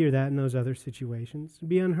don't hear that in those other situations. It'd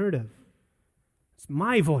be unheard of. It's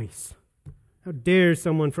my voice. How dare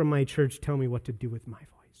someone from my church tell me what to do with my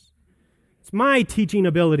voice? It's my teaching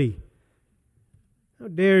ability. How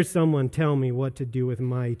dare someone tell me what to do with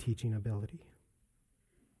my teaching ability?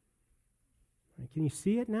 Can you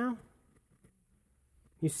see it now?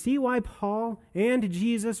 You see why Paul and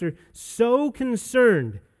Jesus are so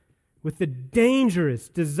concerned with the dangerous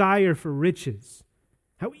desire for riches?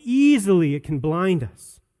 How easily it can blind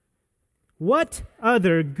us. What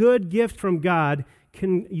other good gift from God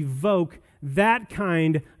can evoke that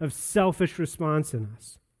kind of selfish response in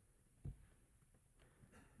us?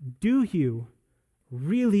 Do you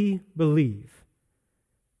really believe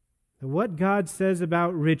that what God says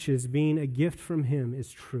about riches being a gift from Him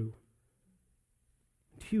is true?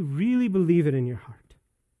 Do you really believe it in your heart?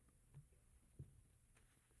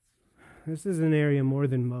 This is an area more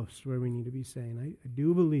than most where we need to be saying, I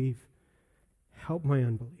do believe, help my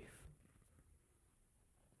unbelief.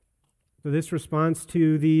 So this response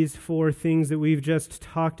to these four things that we've just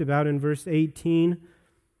talked about in verse 18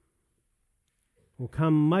 will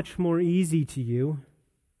come much more easy to you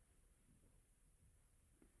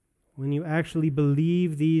when you actually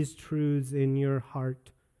believe these truths in your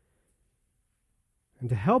heart. And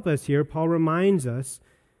to help us here, Paul reminds us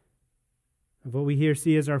of what we here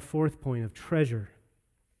see as our fourth point of treasure.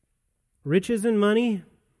 Riches and money,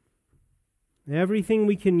 everything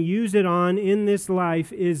we can use it on in this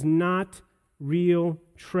life is not real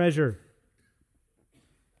treasure.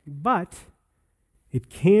 But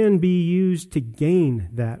it can be used to gain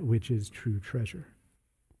that which is true treasure.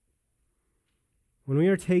 When we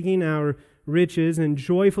are taking our riches and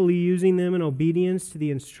joyfully using them in obedience to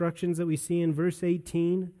the instructions that we see in verse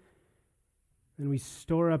 18, then we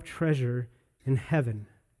store up treasure in heaven.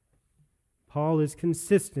 Paul is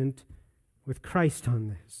consistent with Christ on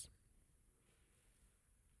this.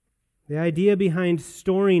 The idea behind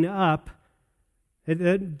storing up,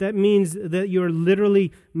 that means that you're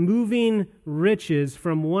literally moving riches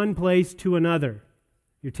from one place to another.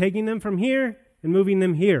 You're taking them from here and moving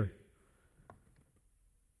them here.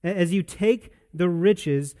 As you take the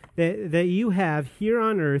riches that you have here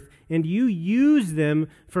on earth and you use them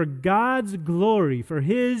for God's glory, for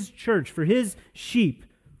His church, for His sheep,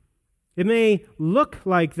 it may look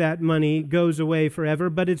like that money goes away forever,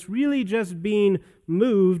 but it's really just being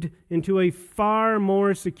moved into a far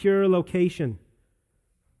more secure location.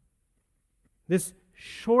 This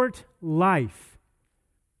short life,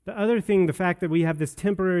 the other thing, the fact that we have this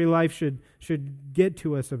temporary life should get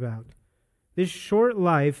to us about. This short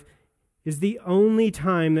life is the only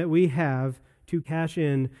time that we have to cash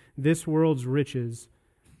in this world's riches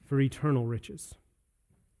for eternal riches.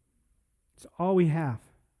 It's all we have.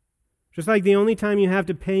 Just like the only time you have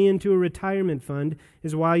to pay into a retirement fund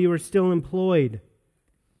is while you are still employed.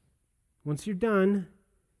 Once you're done,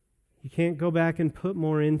 you can't go back and put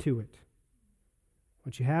more into it.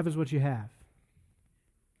 What you have is what you have.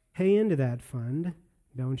 Pay into that fund,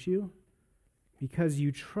 don't you? Because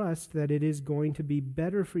you trust that it is going to be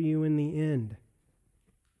better for you in the end.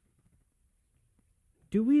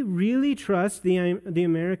 Do we really trust the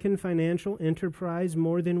American financial enterprise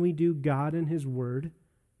more than we do God and His Word?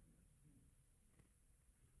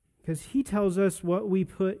 Because He tells us what we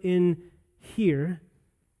put in here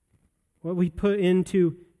what we put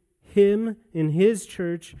into Him in His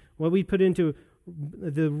church, what we put into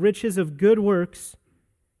the riches of good works,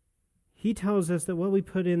 He tells us that what we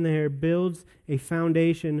put in there builds a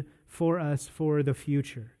foundation for us for the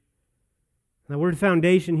future. The word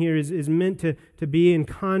foundation here is meant to be in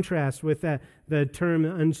contrast with the term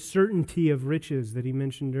uncertainty of riches that he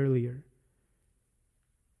mentioned earlier.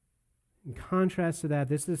 In contrast to that,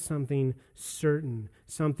 this is something certain,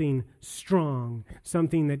 something strong,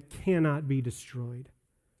 something that cannot be destroyed.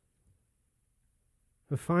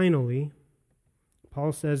 But finally,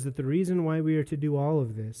 Paul says that the reason why we are to do all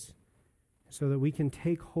of this is so that we can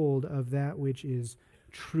take hold of that which is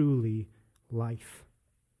truly life.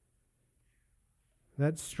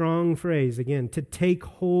 That strong phrase, again, to take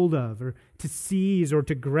hold of, or to seize, or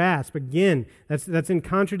to grasp, again, that's in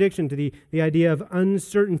contradiction to the idea of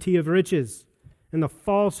uncertainty of riches and the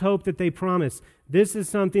false hope that they promise. This is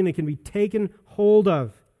something that can be taken hold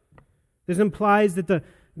of. This implies that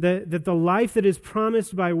the life that is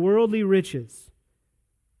promised by worldly riches,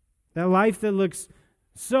 that life that looks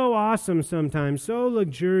so awesome sometimes, so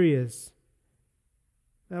luxurious,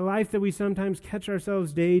 that life that we sometimes catch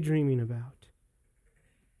ourselves daydreaming about,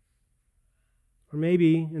 or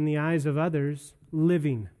maybe, in the eyes of others,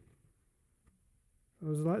 living.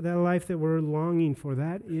 That life that we're longing for,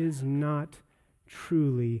 that is not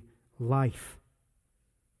truly life.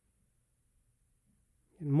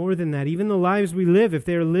 And more than that, even the lives we live, if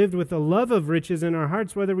they are lived with the love of riches in our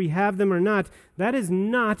hearts, whether we have them or not, that is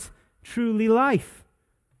not truly life.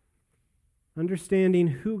 Understanding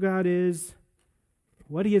who God is,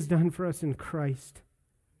 what He has done for us in Christ.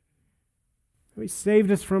 He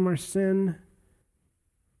saved us from our sin,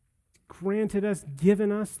 granted us,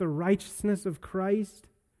 given us the righteousness of Christ,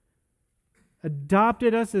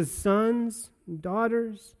 adopted us as sons and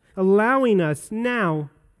daughters, allowing us now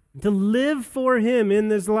to live for Him in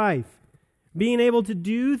this life, being able to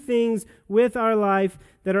do things with our life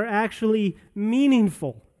that are actually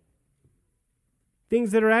meaningful,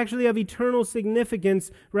 things that are actually of eternal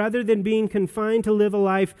significance, rather than being confined to live a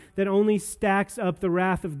life that only stacks up the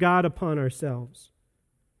wrath of God upon ourselves.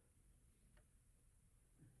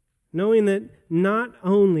 Knowing that not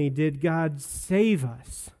only did God save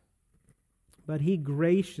us, but He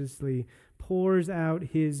graciously pours out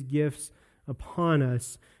His gifts upon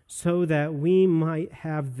us so that we might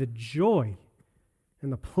have the joy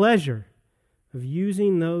and the pleasure of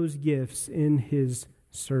using those gifts in His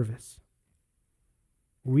service.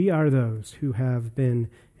 We are those who have been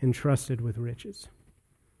entrusted with riches.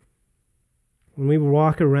 When we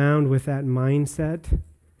walk around with that mindset,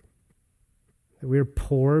 that we're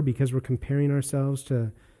poor because we're comparing ourselves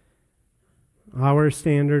to our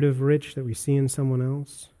standard of rich that we see in someone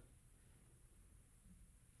else,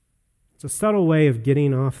 it's a subtle way of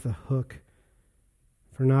getting off the hook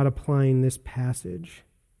for not applying this passage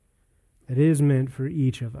that is meant for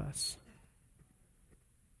each of us.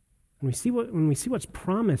 When we see what's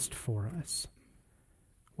promised for us,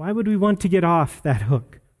 why would we want to get off that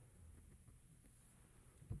hook?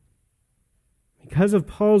 Because of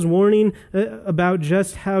Paul's warning about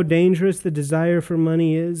just how dangerous the desire for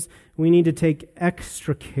money is, we need to take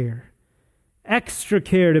extra care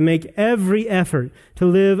to make every effort to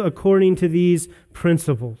live according to these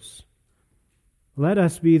principles. Let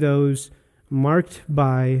us be those marked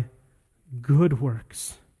by good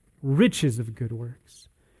works, riches of good works,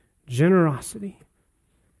 generosity,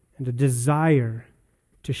 and a desire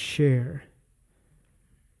to share,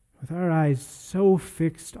 with our eyes so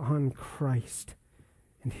fixed on Christ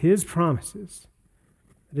and His promises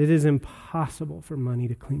that it is impossible for money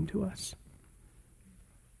to cling to us.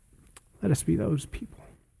 Let us be those people.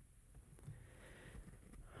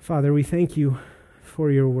 Father, we thank You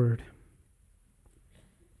for Your word.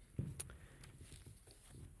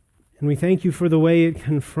 And we thank You for the way it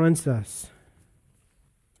confronts us.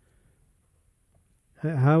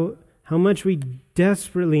 How much we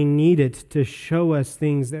desperately need it to show us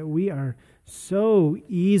things that we are so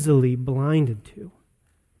easily blinded to.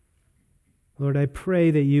 Lord, I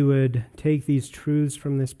pray that You would take these truths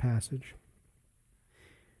from this passage,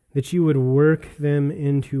 that You would work them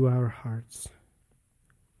into our hearts,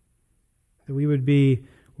 that we would be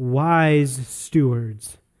wise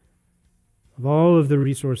stewards of all of the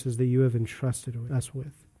resources that You have entrusted us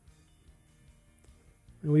with.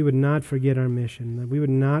 That we would not forget our mission, that we would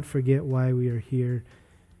not forget why we are here,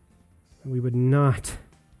 that we would not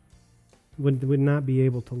be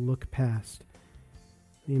able to look past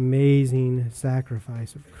the amazing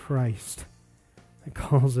sacrifice of Christ that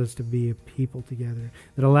calls us to be a people together,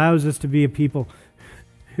 that allows us to be a people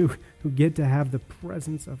who get to have the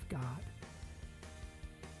presence of God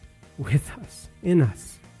with us, in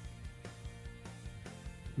us,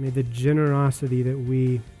 May the generosity that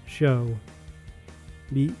we show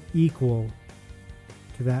be equal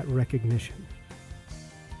to that recognition.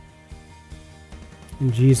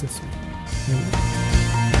 In Jesus' name, amen.